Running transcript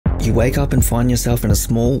You wake up and find yourself in a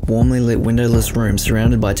small, warmly lit windowless room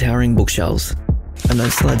surrounded by towering bookshelves. A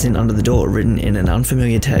note slides in under the door written in an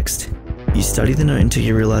unfamiliar text. You study the note until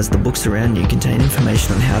you realize the books around you contain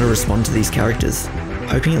information on how to respond to these characters.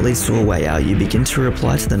 Hoping it leads to a way out, you begin to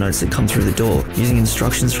reply to the notes that come through the door, using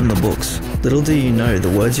instructions from the books. Little do you know,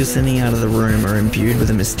 the words you're sending out of the room are imbued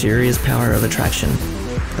with a mysterious power of attraction.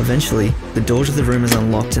 Eventually, the door to the room is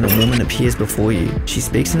unlocked and a woman appears before you. She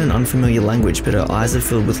speaks in an unfamiliar language, but her eyes are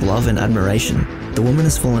filled with love and admiration. The woman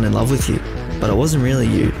has fallen in love with you, but it wasn't really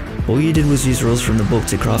you. All you did was use rules from the book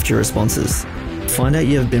to craft your responses. Find out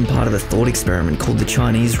you have been part of a thought experiment called the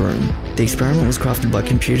Chinese Room. The experiment was crafted by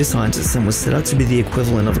computer scientists and was set up to be the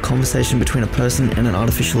equivalent of a conversation between a person and an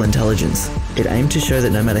artificial intelligence. It aimed to show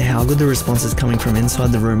that no matter how good the responses coming from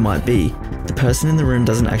inside the room might be, the person in the room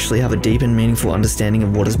doesn't actually have a deep and meaningful understanding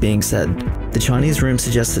of what is being said. The Chinese Room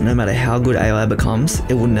suggests that no matter how good AI becomes,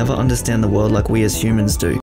 it will never understand the world like we as humans do.